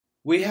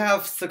We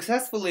have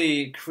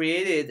successfully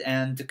created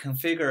and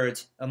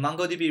configured a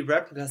MongoDB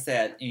replica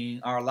set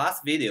in our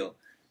last video.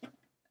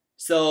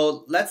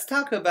 So let's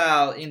talk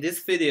about in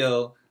this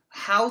video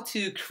how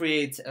to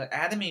create an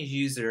admin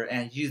user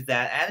and use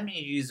that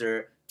admin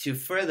user to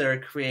further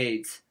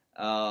create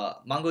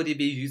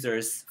MongoDB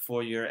users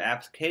for your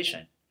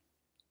application.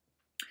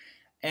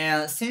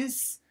 And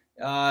since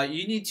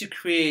you need to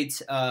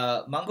create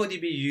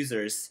MongoDB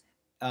users,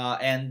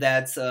 and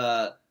that's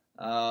and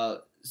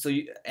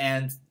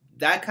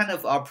that kind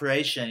of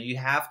operation, you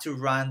have to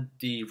run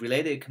the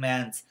related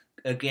commands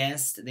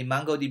against the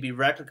MongoDB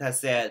replica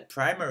set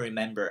primary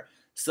member.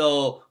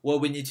 So what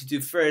we need to do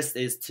first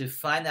is to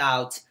find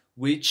out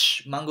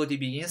which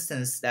MongoDB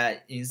instance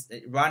that is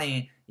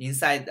running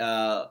inside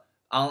on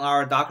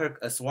our Docker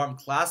Swarm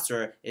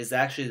cluster is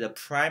actually the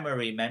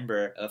primary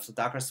member of the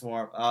Docker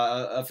Swarm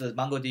of the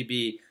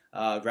MongoDB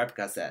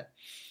replica set.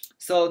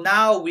 So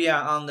now we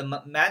are on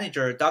the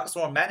manager Docker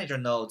Swarm manager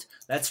node.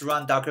 Let's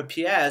run Docker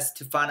PS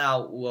to find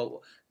out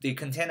the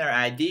container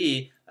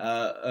ID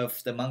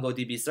of the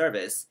MongoDB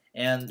service,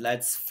 and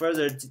let's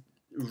further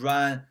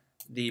run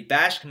the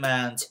bash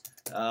command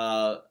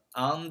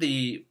on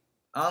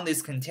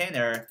this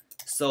container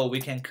so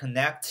we can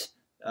connect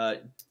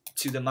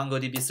to the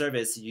MongoDB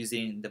service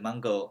using the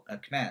Mongo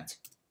command.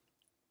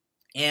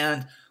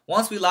 And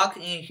once we log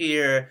in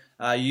here,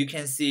 you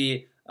can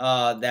see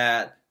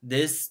that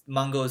this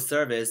Mongo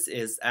service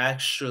is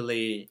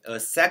actually a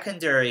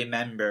secondary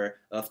member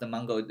of the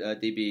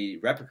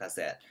MongoDB replica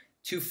set.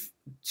 To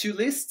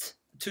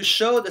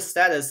show the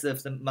status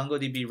of the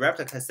MongoDB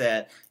replica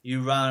set,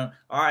 you run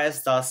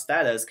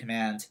rs.status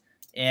command,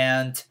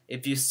 and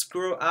if you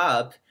scroll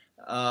up,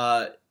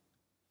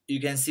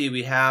 you can see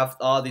we have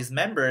all these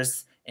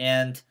members,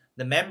 and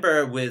the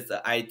member with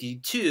ID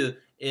 2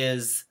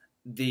 is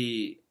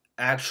the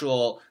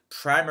actual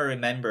primary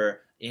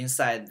member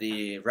inside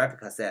the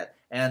replica set.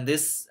 And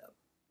this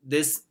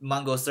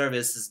Mongo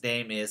service's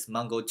name is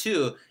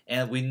Mongo2,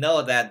 and we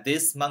know that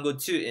this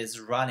Mongo2 is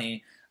running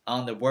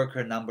on the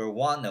worker number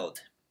 1 node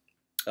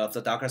of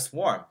the Docker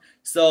Swarm.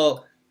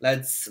 So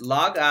let's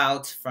log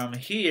out from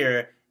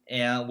here,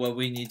 and what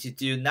we need to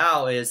do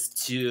now is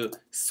to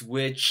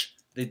switch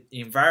the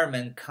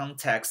environment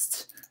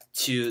context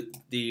to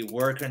the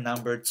worker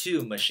number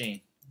 2 machine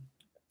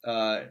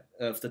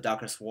of the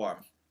Docker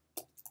Swarm.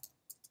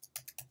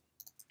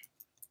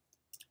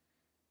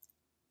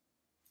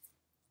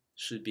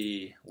 Should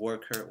be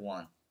worker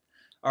 1.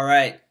 All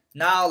right,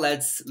 now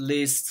let's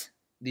list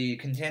the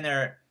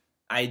container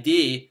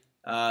ID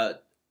of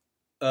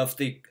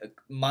the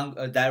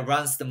that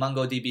runs the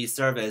MongoDB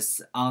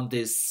service on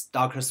this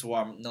Docker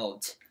Swarm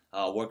node,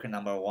 worker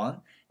number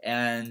 1,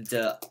 and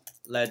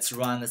let's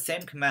run the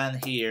same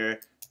command here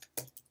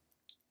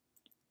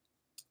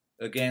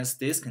against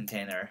this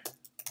container,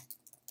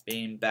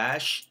 bin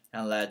bash,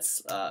 and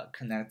let's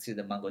connect to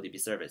the MongoDB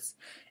service.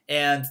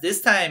 And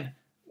this time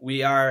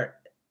we are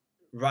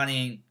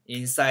running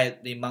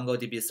inside the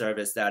MongoDB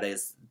service that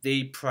is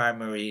the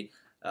primary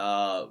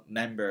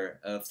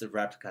member of the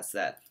replica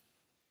set.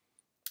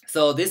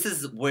 So this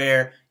is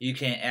where you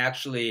can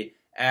actually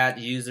add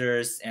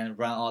users and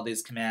run all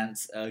these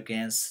commands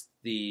against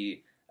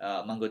the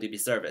MongoDB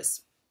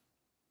service.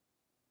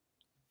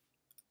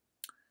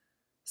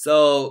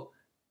 So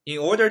in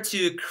order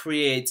to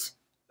create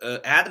an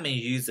admin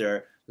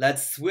user,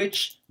 let's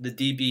switch the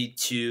DB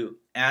to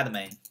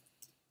admin.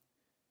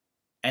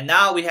 And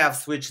now we have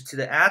switched to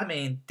the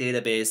admin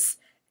database,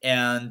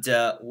 and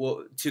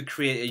to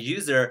create a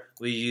user,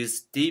 we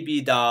use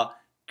db.create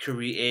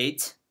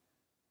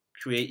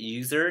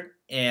user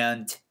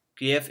and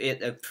give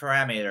it a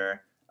parameter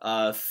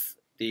of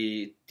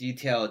the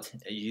detailed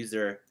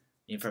user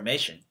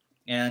information.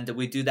 And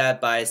we do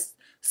that by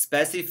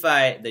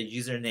specify the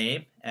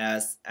username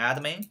as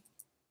admin,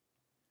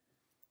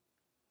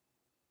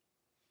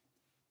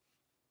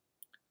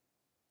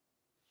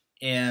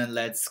 and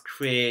let's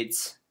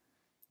create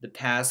the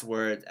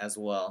password as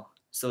well.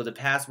 So the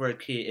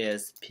password key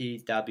is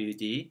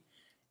pwd,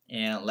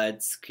 and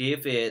let's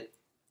give it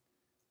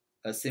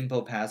a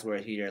simple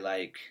password here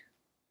like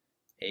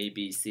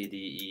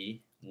ABCDE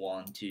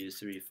 1 2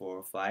 3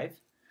 4 5.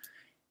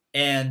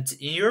 And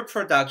in your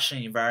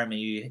production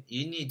environment, you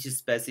need to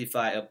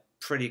specify a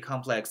pretty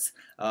complex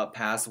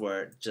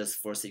password just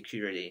for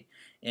security.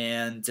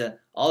 And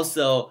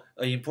also,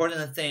 an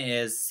important thing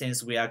is,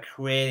 since we are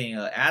creating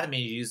an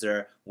admin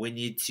user, we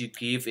need to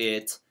give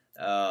it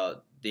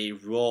the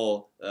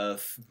role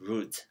of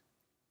root.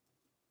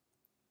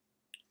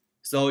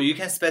 So you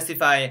can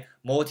specify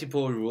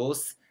multiple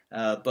rules,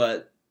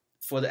 but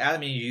for the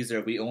admin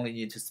user, we only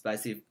need to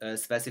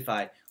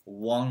specify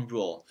one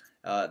rule.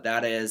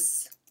 That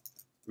is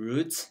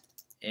root,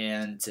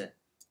 and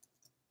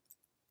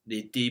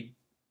the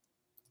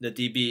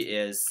DB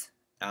is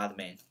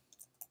admin.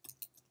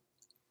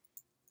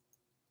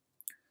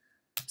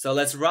 So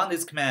let's run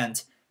this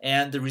command,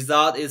 and the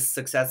result is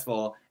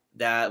successful,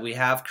 that we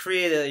have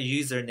created a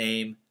user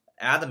named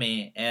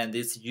admin, and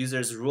this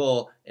user's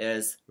role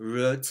is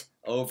root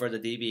over the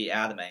DB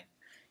admin.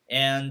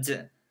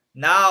 And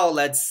Now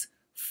let's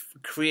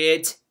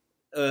create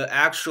an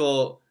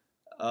actual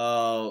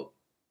uh,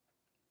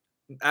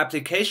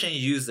 application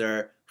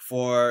user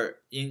for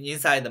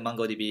inside the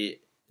MongoDB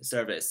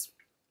service.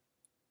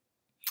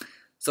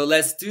 So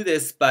let's do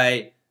this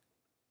by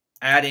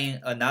adding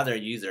another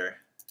user.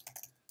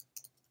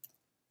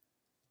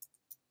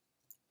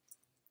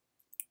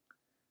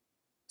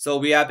 So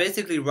we are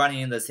basically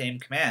running the same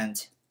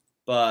command,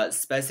 but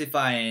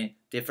specifying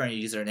different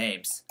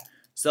usernames.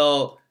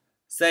 So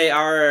say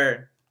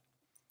our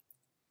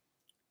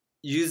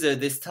user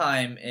this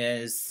time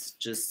is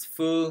just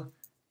foo,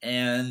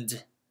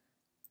 and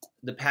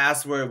the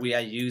password we are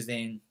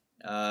using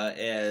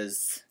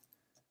is,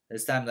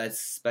 this time let's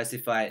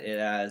specify it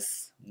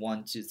as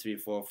 1 2 3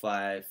 4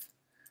 5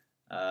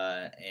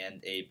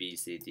 and A B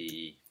C D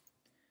E.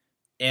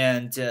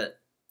 And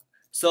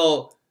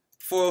so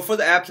for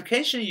the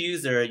application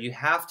user, you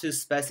have to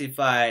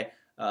specify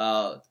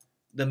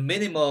the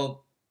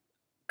minimal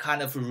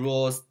kind of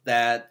rules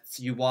that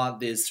you want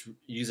this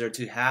user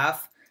to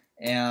have,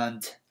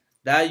 and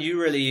that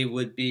usually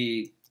would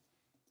be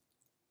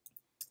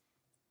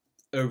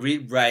a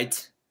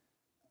read-write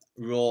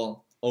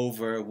rule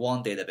over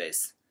one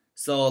database.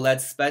 So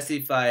let's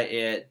specify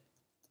it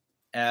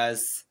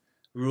as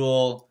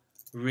rule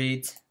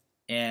read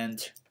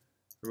and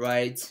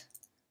write,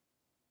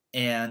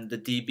 and the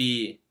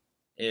DB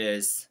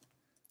is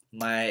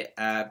my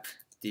app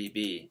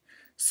DB.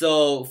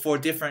 So for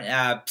different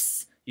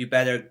apps, you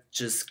better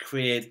just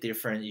create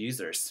different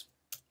users.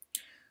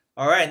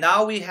 Alright,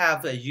 now we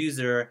have a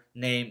user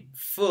named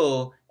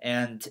foo,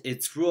 and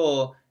its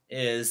role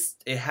is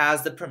it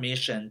has the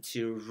permission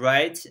to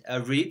read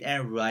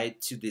and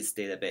write to this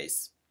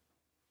database.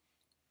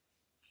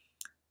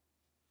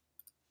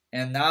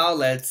 And now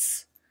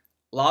let's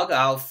log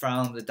out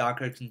from the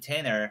Docker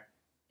container,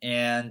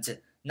 and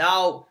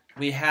now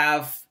we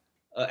have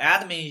an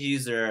admin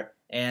user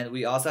and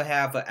we also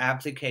have an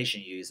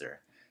application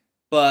user.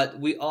 But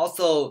we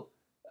also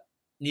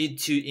need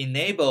to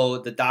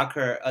enable the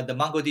Docker, the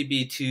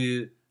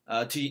MongoDB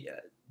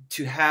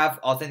to have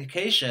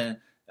authentication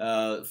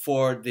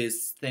for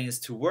these things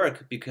to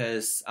work,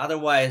 because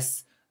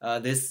otherwise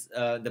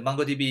the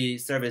MongoDB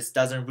service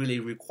doesn't really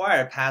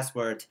require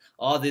password.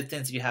 All the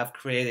things you have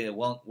created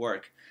won't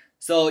work.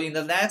 So in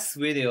the next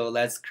video,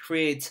 let's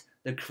create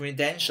the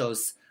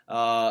credentials.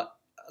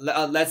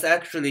 Let's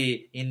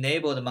actually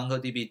enable the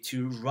MongoDB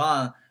to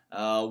run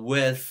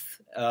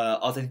with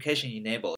authentication enabled.